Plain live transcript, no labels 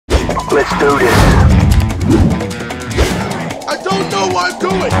Let's do this. I don't know what I'm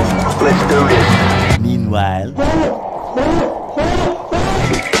doing. Let's do this. Meanwhile,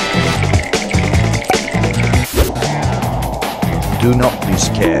 Do not be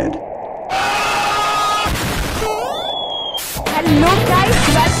scared. Hello guys,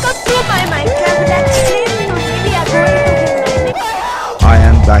 welcome to my Minecraft Let's Play. Today we are going to be learning. I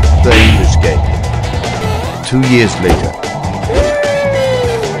am back playing this game. 2 years later.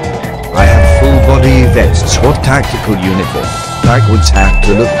 I have full body vests, hot tactical uniform, backwards hat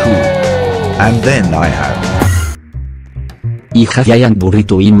to look cool. And then I have... I have giant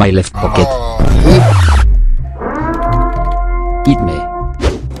burrito in my left pocket. Eat me.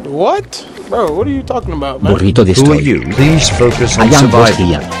 What? Bro, what are you talking about, man? Burrito Who destroy. are you? Please focus I on am boss surviving.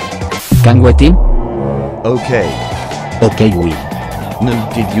 here. Can we team? Okay. Okay we. No,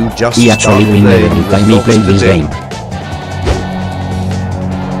 did you just We start actually win playing every time we Roblox play this today? game.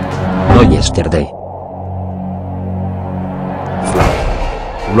 No yesterday.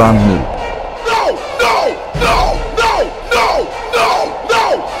 Run noob. No! No! No! No! No! No! No!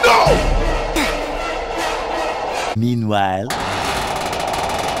 No! Meanwhile,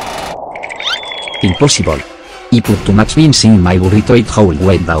 impossible. I put too much beans in my burrito, it whole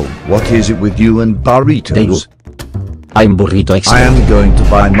went down. What is it with you and burritos? They do. I'm burrito expert. I am going to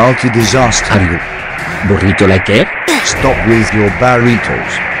buy multi-disaster. Are you? Burrito like air? Stop with your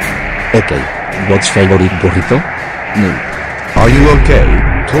burritos. Okay. What's favorite burrito? No. Are you okay?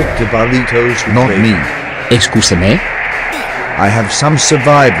 Talk to burritos, not me. Excuse me? I have some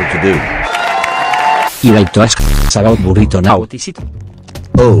survival to do. I like to ask about burrito now. What is it?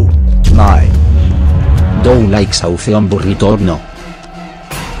 Oh, my. Do you like sauce on burrito or no?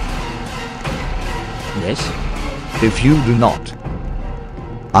 Yes? If you do not,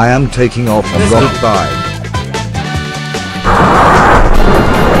 I am taking off and rock by.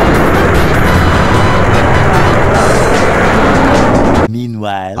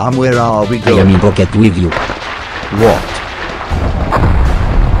 Meanwhile, Where are we I am going? in rocket with you. What?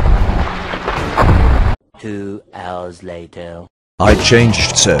 2 hours later. I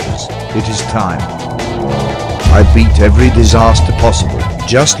changed servers. It is time. I beat every disaster possible.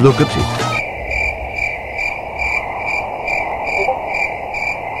 Just look at it.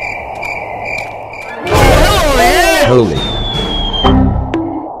 Holy.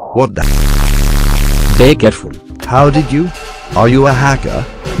 What the? Be careful. How did you? Are you a hacker?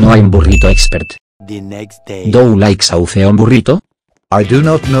 No, I'm burrito expert. The next day. Do you like sauce on burrito? I do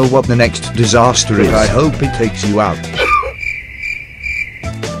not know what the next disaster is. I hope it takes you out.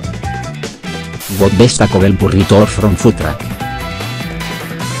 What best Taco Bell burrito or from food truck?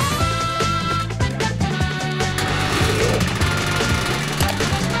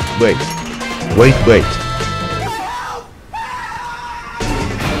 Wait. Wait, wait.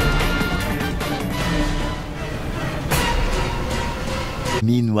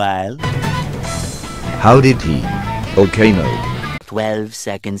 Meanwhile, How did he? Okay, no. 12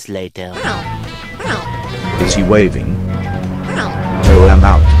 seconds later. Is he waving? No, I'm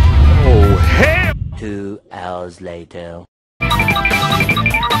out. 2 hours later.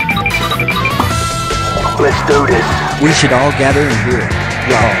 Let's do this. We should all gather in here.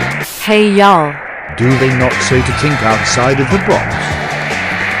 Y'all. Hey y'all. Do they not say to think outside of the box?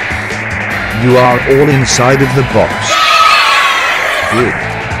 You are all inside of the box. Good.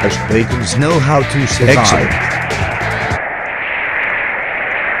 As bacons know how to survive. Excellent.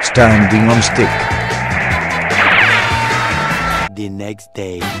 Standing on stick. The next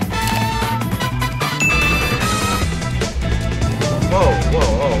day.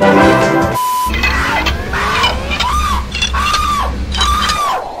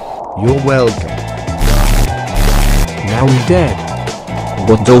 You're welcome. Now he's dead.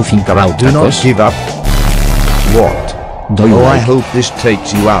 What do you think about Do not tacos? give up. What? Do you Oh, I like? hope this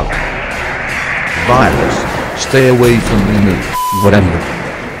takes you out. Virus. Stay away from the moon. What are you?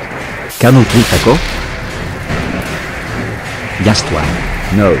 Can you try taco? Just one.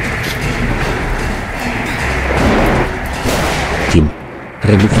 No. Team.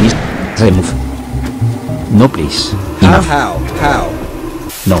 Remove this. Remove. No please. Enough. How?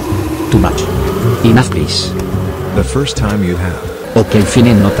 No. Too much. Enough please. The first time you have. Okay,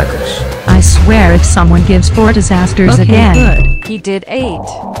 fine, no tacos. I swear if someone gives 4 disasters Okay, again. good. He did 8.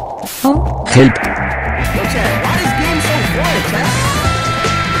 Oh, Help.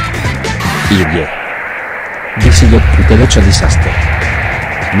 Idiot. This is your putero disaster.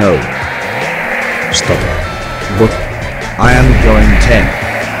 No. Stop. What? I am going 10.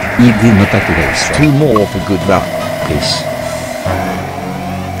 It did not activate. 2 more for good luck. Please.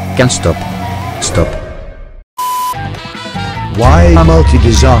 Can stop. Stop. Why are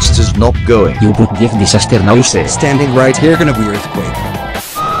multi-disasters not going? You would give disaster now, say. Standing right here, gonna be earthquake.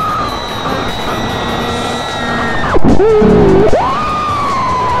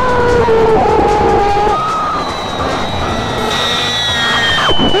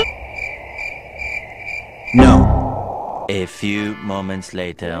 No. A few moments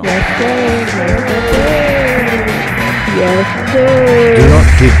later. Do not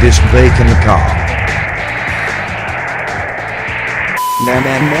give this break in the car.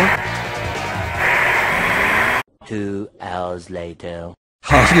 Man more? 2 hours later.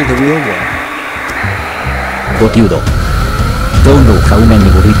 Huh, you're the real one. What you do? Don't know how many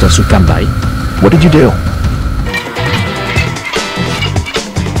burritos you can buy? What did you do?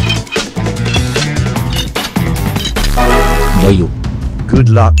 No you. Good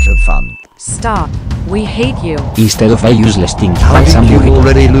luck, have fun. Stop. We hate you. Instead of a useless thing, How buy some did you burritos.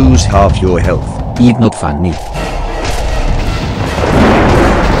 already lose half your health? It's not funny.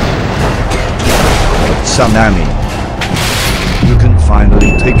 Tsunami. You can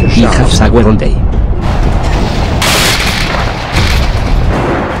finally take a We have shower. shower all day.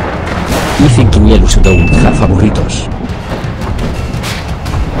 I think yellows don't have burritos.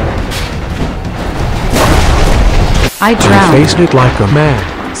 I You drowned. faced it like a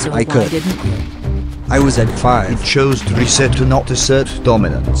man. So I why could. didn't you? I was at It 5. chose to reset to not assert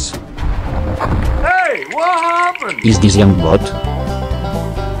dominance. Hey, what happened? Is this young bot?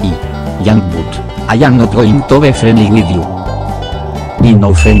 Young boot. I am not going to be friendly with you. Be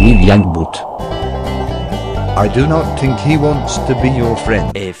no friend with young boot. I do not think he wants to be your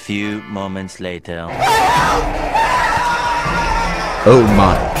friend. A few moments later. Oh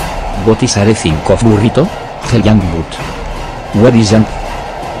my. What is a think of burrito? Hell young boot. Where is young?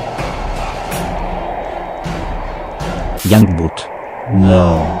 Young boot.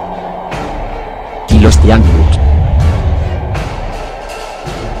 No. He lost young boot.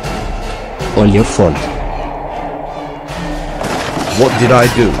 All your fault. What did I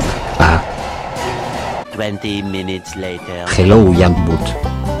do? 20 minutes later. Hello young boot.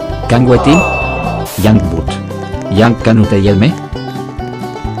 Can wait in? Young boot. Young can te yelme?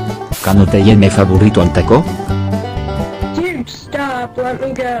 Can te yelme favorito antaco? Dude, stop, let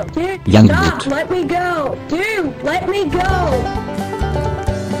me go. Dude, Young stop, boot. let me go. Dude, let me go.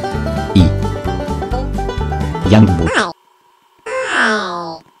 Young boot.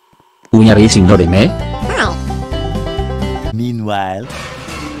 Uñaris ignore me? Meanwhile.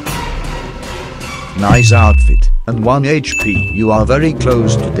 Nice outfit. And 1 HP. You are very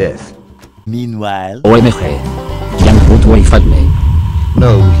close to death. Meanwhile. OMG. Young boot wifi me.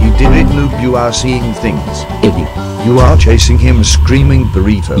 No, he did it, noob. You are seeing things. Eddie. You are chasing him screaming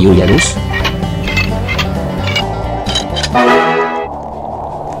burrito. You yellows?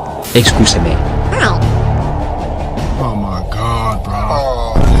 Excuse me. Oh my god,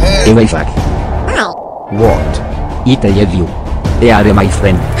 bro. Away fuck. What? I tell you. They are my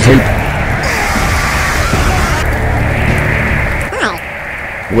friend. Help.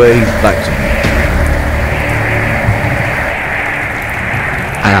 Wave back to me.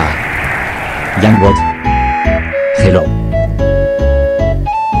 Ah. Young bot. Hello.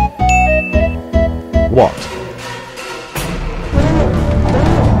 What?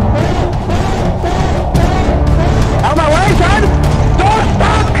 Out of my way, son! Door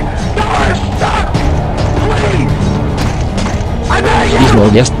stuck! Door stuck! Please! I beg you! This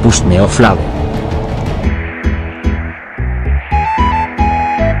will just push me off level.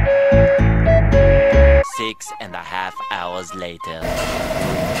 Six and a half hours later.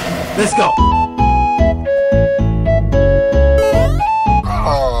 Let's go!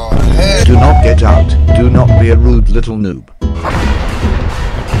 Do not get out. Do not be a rude little noob.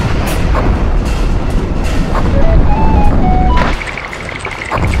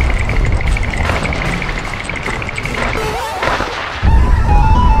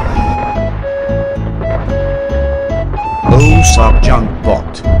 Oh, sub junk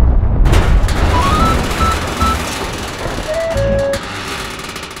bot.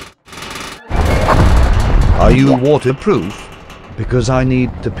 Are you waterproof? Because I need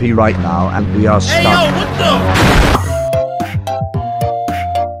to pee right now and we are stuck. What the?